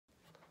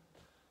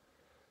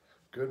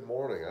Good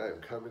morning. I am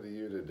coming to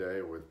you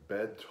today with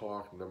bed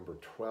talk number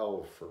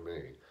 12 for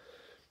me.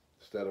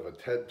 Instead of a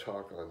TED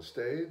talk on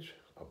stage,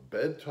 a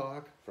bed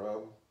talk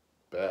from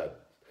bed.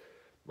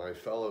 My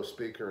fellow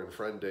speaker and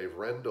friend Dave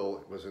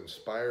Rendall was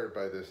inspired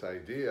by this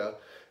idea,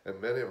 and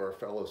many of our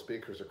fellow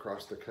speakers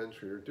across the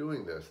country are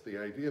doing this.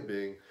 The idea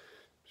being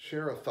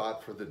share a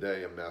thought for the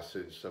day, a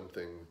message,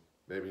 something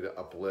maybe to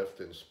uplift,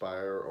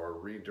 inspire, or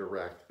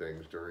redirect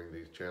things during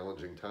these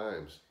challenging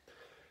times.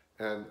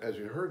 And as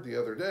you heard the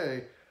other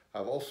day,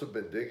 I've also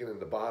been digging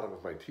in the bottom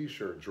of my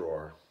t-shirt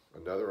drawer,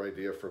 another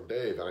idea from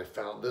Dave, and I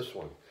found this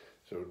one.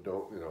 So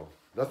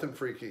nothing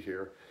freaky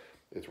here.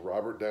 It's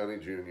Robert Downey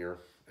Jr.,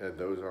 and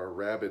those are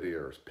rabbit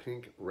ears,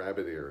 pink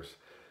rabbit ears.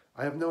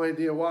 I have no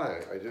idea why.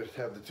 I just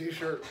have the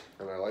t-shirt,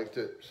 and I liked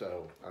it,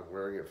 so I'm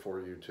wearing it for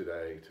you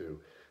today to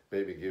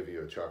maybe give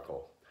you a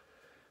chuckle.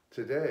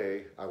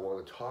 Today, I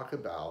want to talk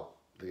about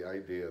the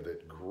idea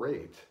that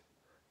great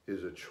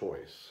is a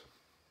choice.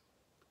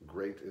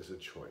 Great is a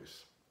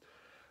choice.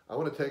 I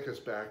want to take us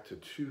back to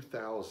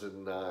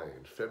 2009,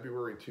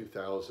 February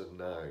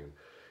 2009,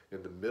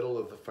 in the middle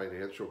of the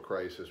financial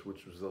crisis,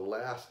 which was the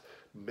last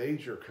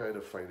major kind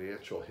of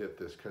financial hit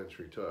this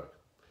country took.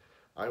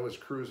 I was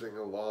cruising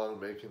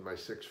along, making my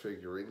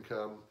six-figure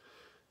income,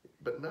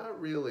 but not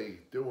really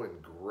doing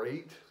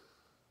great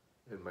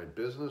in my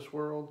business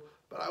world,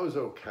 but I was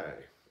okay.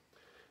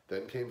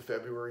 Then came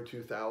February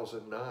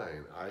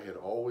 2009. I had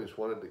always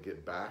wanted to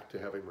get back to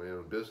having my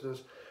own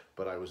business,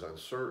 but I was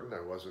uncertain.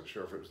 I wasn't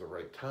sure if it was the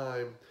right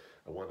time.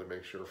 I wanted to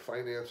make sure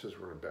finances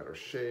were in better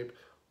shape.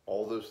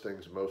 All those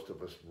things most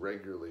of us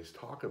regularly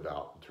talk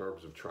about in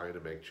terms of trying to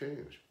make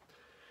change.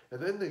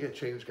 And then the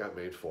change got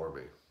made for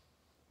me.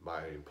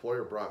 My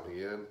employer brought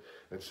me in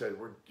and said,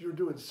 "You're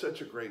doing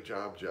such a great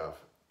job,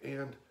 Jeff,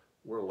 and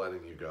we're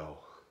letting you go."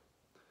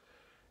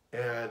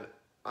 And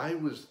I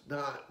was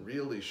not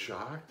really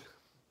shocked.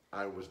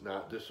 I was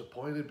not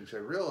disappointed because I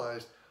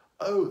realized,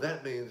 oh,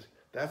 that means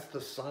that's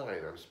the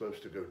sign I'm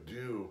supposed to go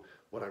do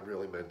what I'm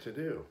really meant to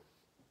do.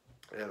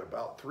 And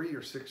about 3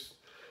 or 6,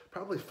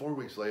 probably 4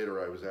 weeks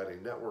later, I was at a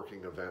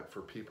networking event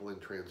for people in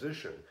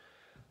transition.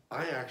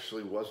 I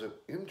actually wasn't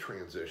in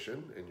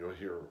transition, and you'll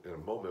hear in a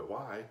moment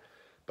why,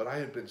 but I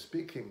had been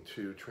speaking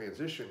to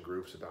transition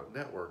groups about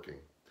networking.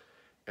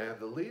 And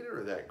the leader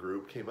of that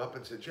group came up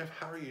and said, "Jeff,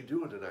 how are you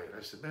doing tonight?" And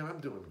I said, "Man, I'm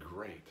doing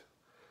great."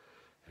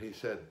 And he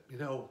said,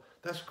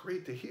 "That's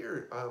great to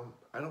hear.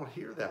 I don't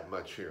hear that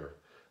much here."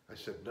 I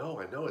said, "No,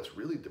 I know it's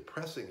really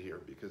depressing here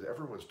because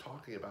everyone's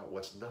talking about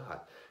what's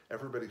not.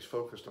 Everybody's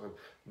focused on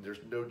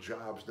there's no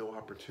jobs, no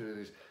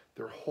opportunities.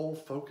 Their whole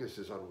focus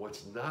is on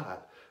what's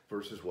not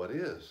versus what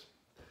is."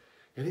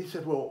 And he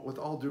said, "Well, with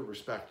all due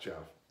respect,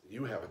 Jeff,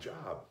 you have a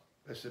job."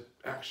 I said,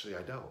 "Actually,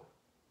 I don't."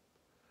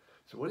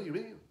 So what do you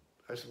mean?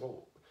 I said,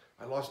 "Well,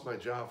 I lost my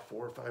job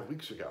 4 or 5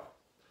 weeks ago."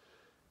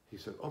 He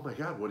said, "Oh my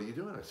God, what are you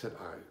doing?" I said,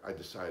 I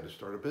decided to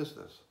start a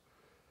business."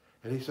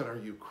 And he said, "Are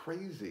you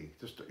crazy?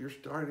 You're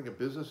starting a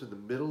business in the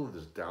middle of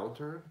this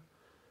downturn?"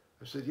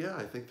 I said, "Yeah,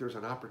 I think there's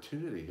an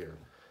opportunity here."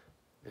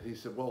 And he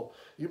said, "Well,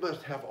 you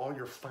must have all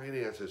your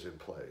finances in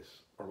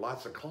place or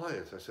lots of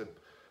clients." I said,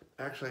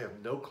 "Actually, I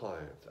have no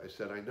clients." I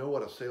said, "I know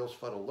what a sales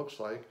funnel looks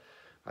like.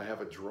 I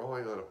have a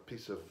drawing on a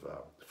piece of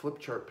flip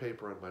chart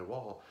paper on my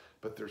wall,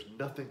 but there's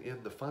nothing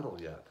in the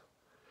funnel yet."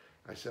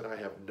 I said, "I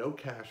have no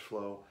cash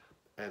flow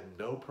and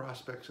no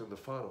prospects in the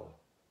funnel.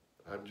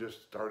 I'm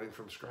just starting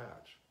from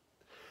scratch."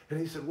 And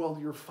he said, "Well,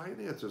 your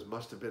finances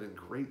must have been in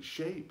great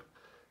shape."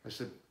 I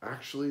said,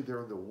 "Actually,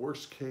 they're in the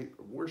worst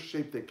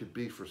shape they could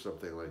be for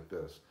something like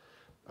this.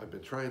 I've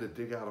been trying to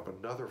dig out of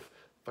another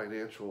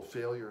financial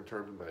failure in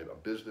terms of my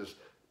business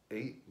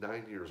 8,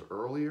 9 years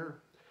earlier.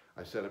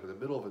 I said, I'm in the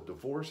middle of a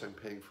divorce. I'm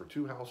paying for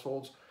 2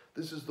 households.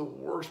 This is the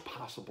worst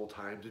possible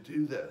time to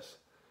do this."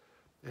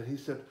 And he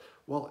said,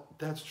 "Well,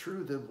 that's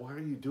true. Then why are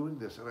you doing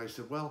this?" And I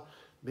said, "Well,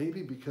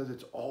 maybe because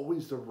it's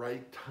always the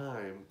right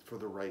time for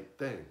the right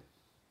thing.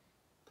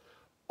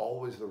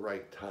 Always the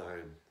right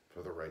time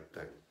for the right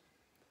thing."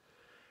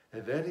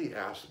 And then he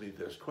asked me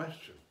this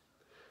question.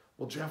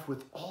 "Well, Jeff,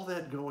 with all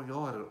that going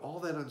on and all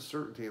that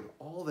uncertainty and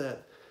all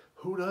that,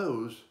 who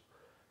knows,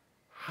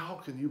 how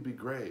can you be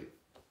great?"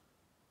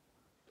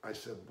 I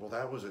said, "Well,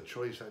 that was a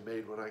choice I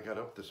made when I got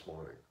up this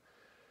morning.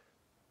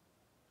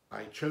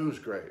 I chose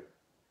great,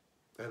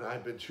 and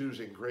I've been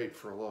choosing great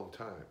for a long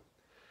time.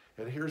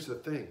 And here's the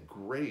thing,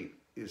 great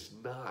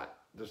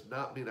does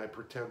not mean I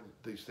pretend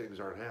these things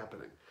aren't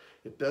happening.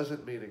 It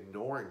doesn't mean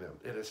ignoring them,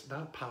 and it's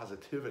not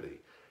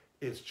positivity.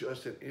 It's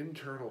just an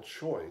internal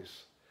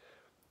choice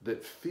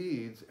that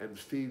feeds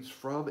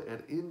from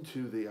and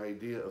into the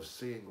idea of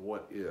seeing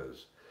what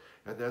is.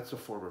 And that's a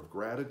form of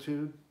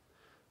gratitude.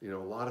 A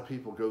lot of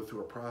people go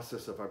through a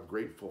process of I'm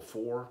grateful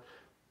for.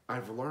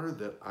 I've learned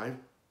that I've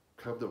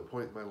come to a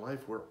point in my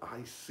life where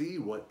I see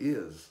what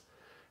is,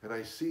 and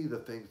I see the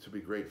things to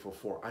be grateful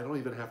for. I don't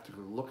even have to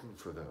go looking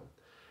for them.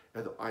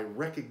 And I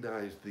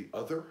recognize the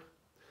other,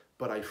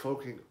 but I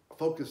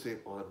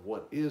focusing on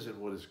what is and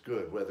what is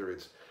good, whether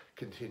it's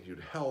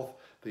continued health,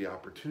 the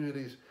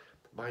opportunities.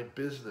 My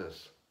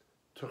business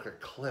took a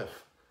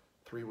cliff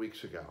 3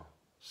 weeks ago.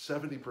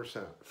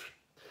 70%.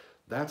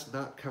 That's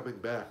not coming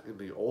back in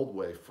the old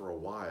way for a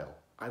while.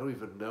 I don't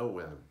even know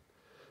when.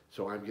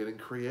 So I'm getting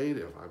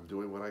creative. I'm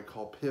doing what I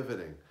call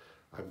pivoting.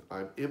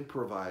 I'm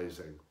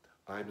improvising.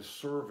 I'm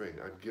serving.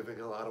 I'm giving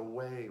a lot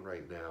away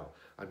right now.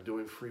 I'm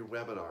doing free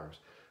webinars.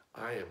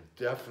 I am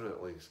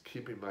definitely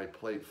keeping my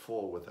plate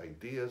full with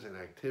ideas and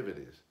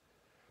activities.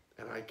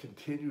 And I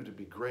continue to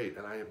be great,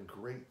 and I am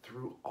great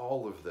through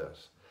all of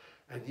this.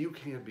 And you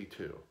can be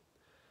too.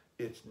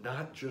 It's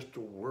not just a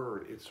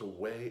word, it's a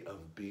way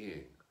of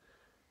being.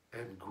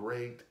 And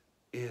great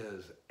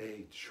is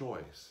a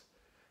choice.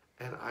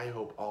 And I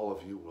hope all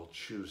of you will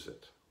choose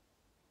it.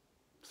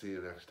 See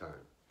you next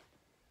time.